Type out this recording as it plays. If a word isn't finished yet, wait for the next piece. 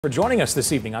For joining us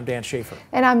this evening, I'm Dan Schaefer.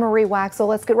 And I'm Marie Waxel.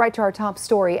 Let's get right to our top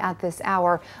story at this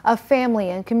hour. A family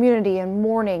and community in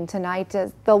mourning tonight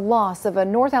as the loss of a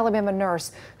North Alabama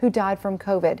nurse who died from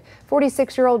COVID.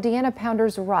 46-year-old Deanna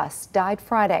Pounders-Russ died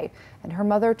Friday, and her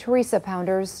mother Teresa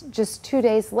Pounders just 2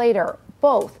 days later,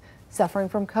 both suffering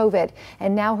from COVID.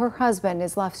 And now her husband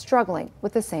is left struggling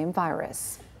with the same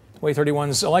virus. WAAY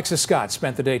 31's Alexis Scott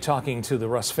spent the day talking to the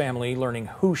Russ family, learning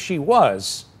who she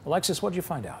was. Alexis, what did you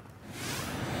find out?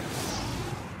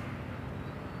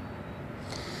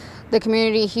 The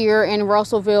community here in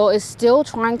Russellville is still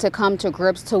trying to come to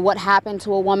grips to what happened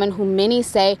to a woman who many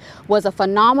say was a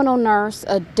phenomenal nurse,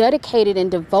 a dedicated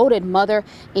and devoted mother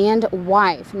and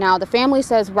wife. Now, the family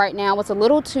says right now it's a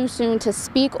little too soon to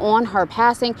speak on her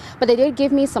passing, but they did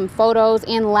give me some photos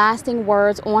and lasting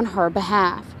words on her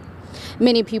behalf.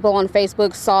 Many people on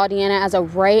Facebook saw Deanna as a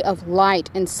ray of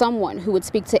light and someone who would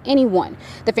speak to anyone.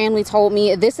 The family told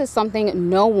me this is something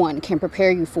no one can prepare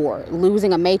you for,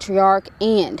 losing a matriarch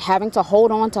and having to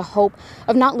hold on to hope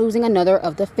of not losing another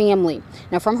of the family.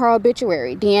 Now, from her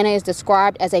obituary, Deanna is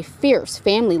described as a fierce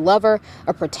family lover,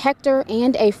 a protector,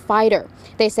 and a fighter.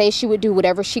 They say she would do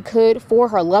whatever she could for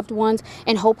her loved ones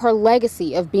and hope her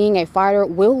legacy of being a fighter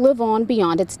will live on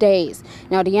beyond its days.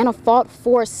 Now, Deanna fought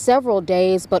for several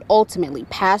days, but ultimately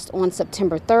passed on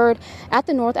September 3rd at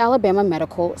the North Alabama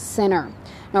Medical Center.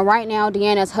 Now, right now,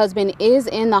 Deanna's husband is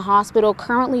in the hospital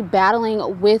currently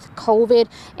battling with COVID.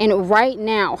 And right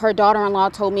now, her daughter-in-law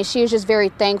told me she is just very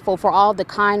thankful for all the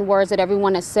kind words that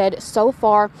everyone has said so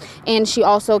far. And she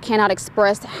also cannot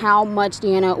express how much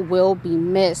Deanna will be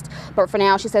missed. But for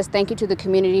now, she says thank you to the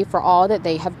community for all that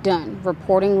they have done.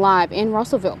 Reporting live in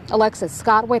Russellville, Alexis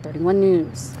Scott, WAAY 31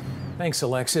 News. Thanks,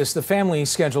 Alexis. The family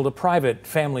scheduled a private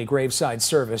family graveside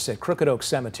service at Crooked Oak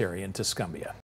Cemetery in Tuscumbia.